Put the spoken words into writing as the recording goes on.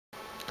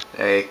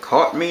They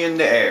caught me in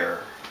the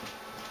air.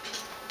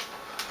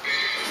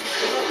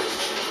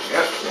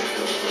 Yep.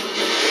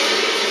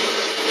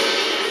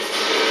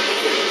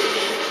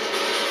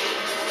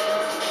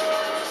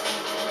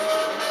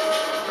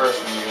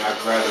 Personally,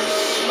 I'd rather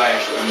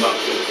slash them up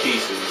to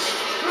pieces.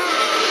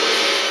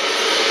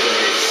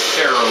 They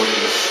serrowed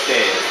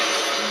instead.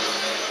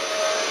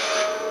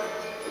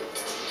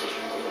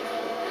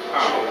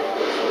 Oh.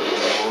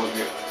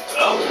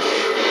 Oh.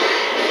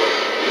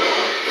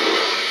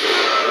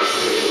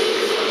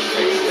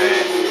 Take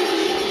that.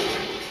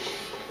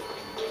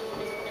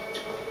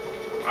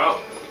 Well,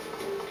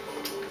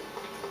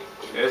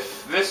 if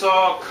this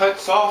all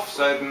cuts off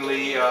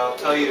suddenly, I'll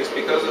tell you it's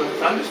because of the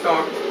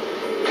thunderstorm.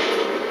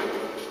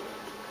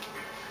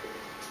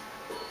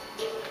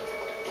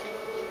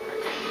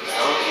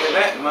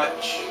 That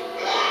much.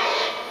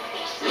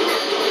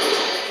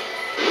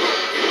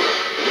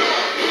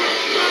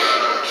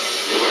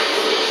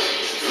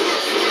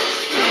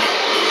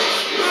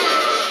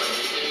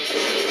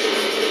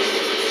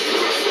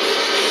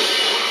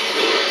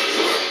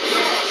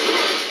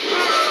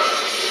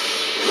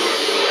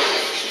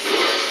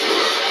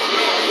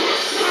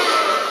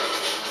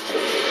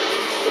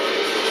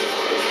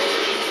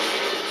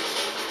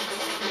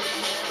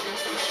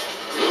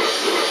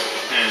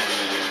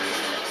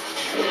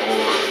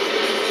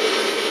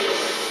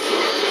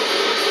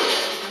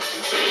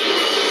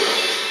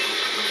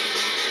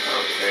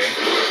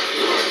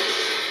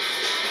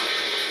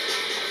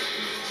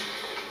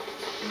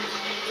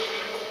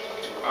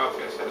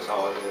 Okay, so that's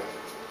all I do.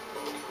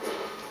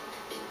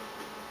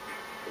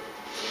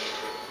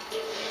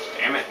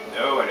 Damn it.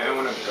 No, I didn't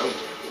want to go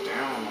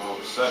down all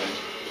of a sudden.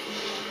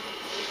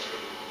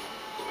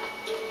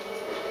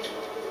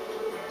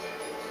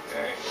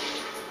 Okay.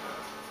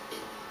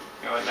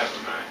 You know what, never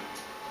mind.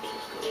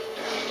 Just go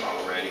down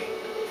already.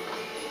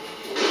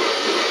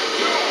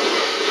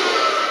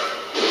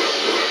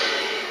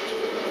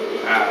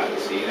 Ah,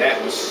 see,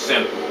 that was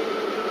simple.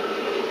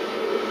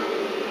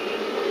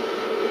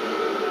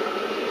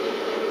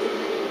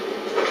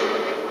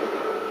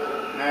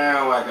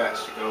 Now I got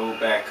to go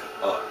back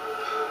up.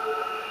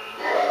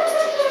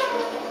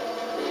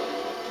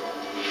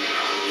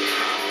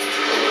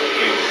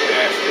 You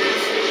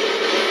bastards.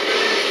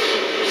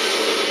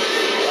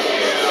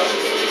 Yeah.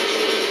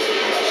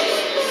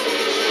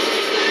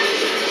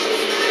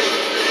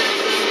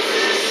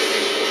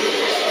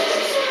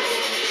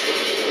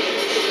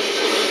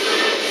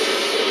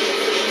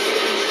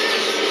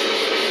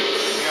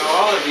 You know,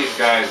 all of these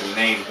guys'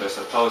 names are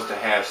supposed to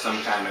have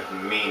some kind of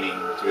meaning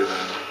to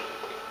them.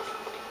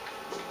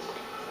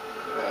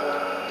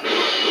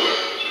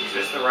 Is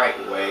this the right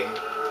way?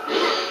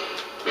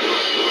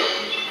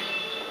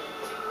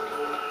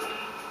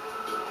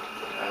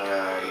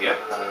 Yep,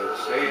 I would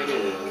say it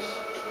is.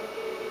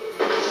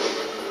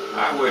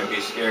 I would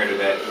be scared of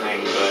that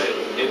thing, but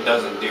it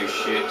doesn't do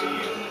shit to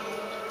you.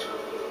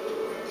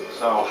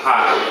 So,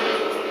 ha.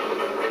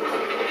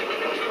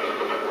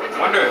 I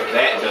wonder if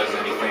that does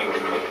anything to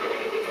me.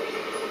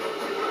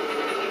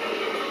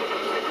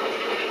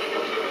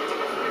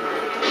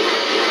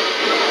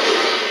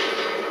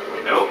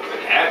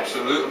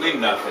 Absolutely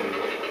nothing.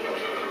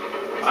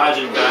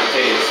 Imagine Dante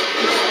is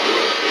just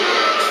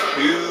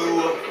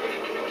too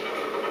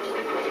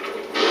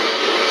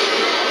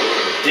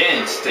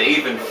dense to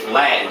even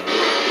flatten.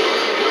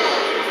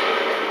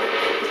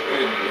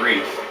 Good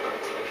grief.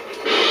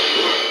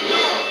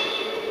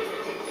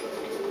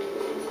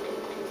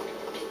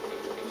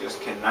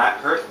 Just cannot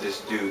hurt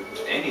this dude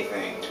with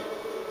anything.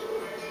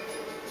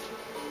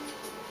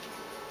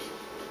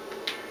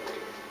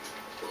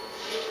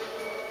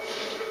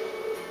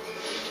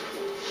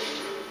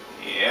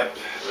 Yep,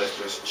 let's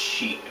just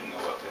cheat and go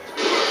up there.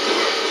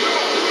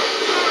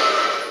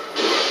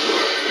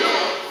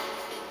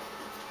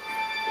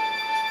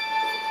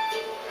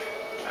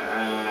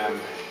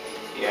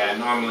 Yeah,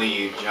 normally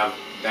you jump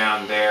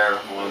down there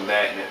on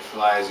that and it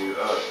flies you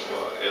up,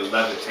 well, it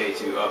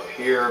levitates you up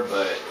here,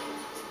 but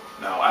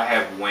no, I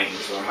have wings,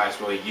 so I might as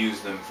well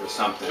use them for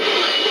something.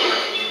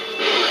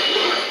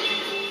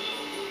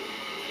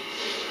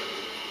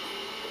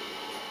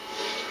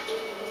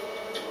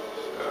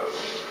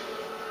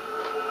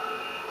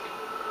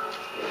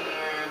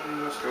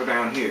 Go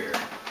down here.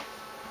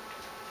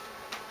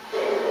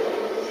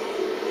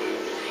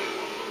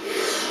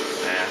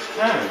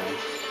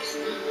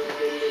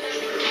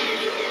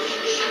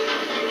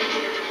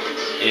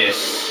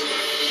 It's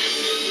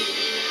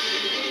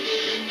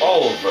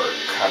Bolverk,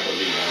 I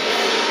believe.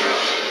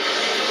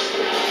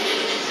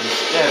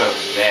 Instead of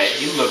that,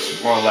 he looks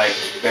more like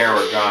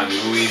Baragon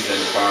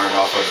Louisenbarn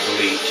off of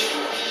Bleach.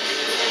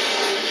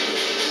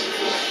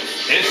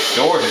 His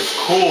sword is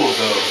cool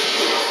though.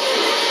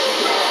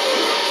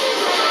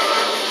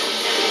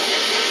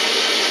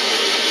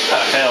 What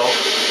the hell?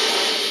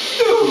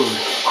 Dude,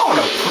 I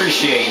don't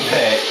appreciate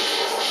that.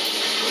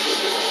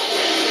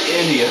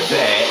 Any of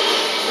that.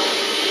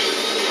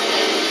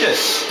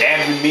 Just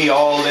stabbing me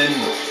all in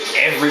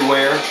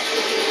everywhere.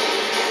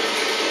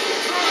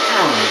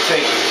 I'm gonna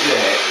take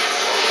that.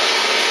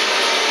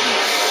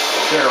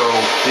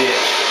 Cyril,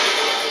 bitch.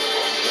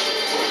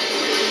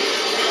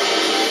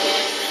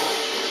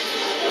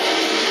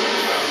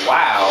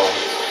 Wow.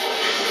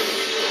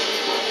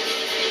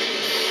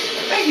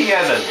 I think he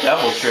has a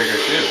double trigger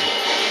too.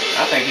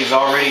 I think he's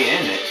already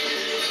in it.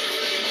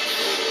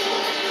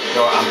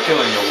 So I'm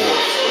killing the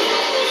wolves.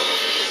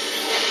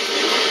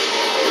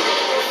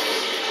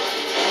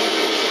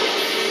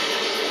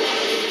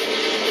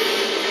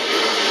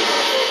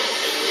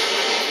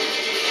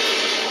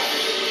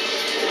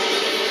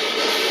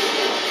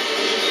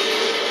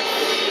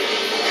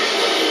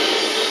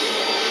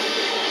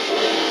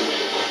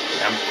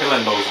 I'm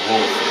killing those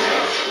wolves,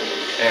 man.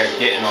 They're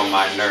getting on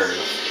my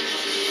nerves.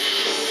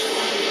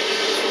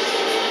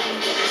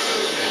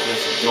 They're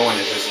just doing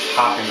is just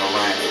hopping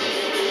around.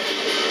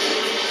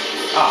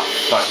 Ah,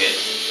 fuck it.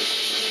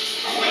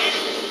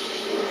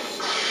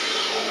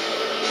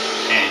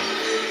 And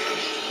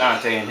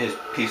Dante and his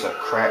piece of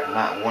crap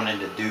not wanting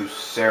to do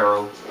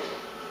Cero.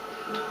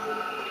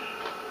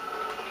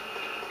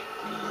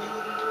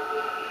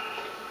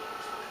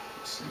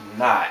 It's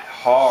not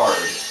hard.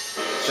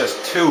 It's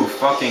just 2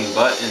 fucking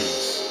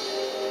buttons.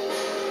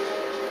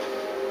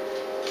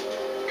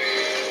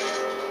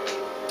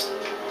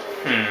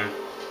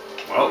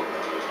 Well,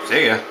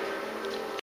 see ya.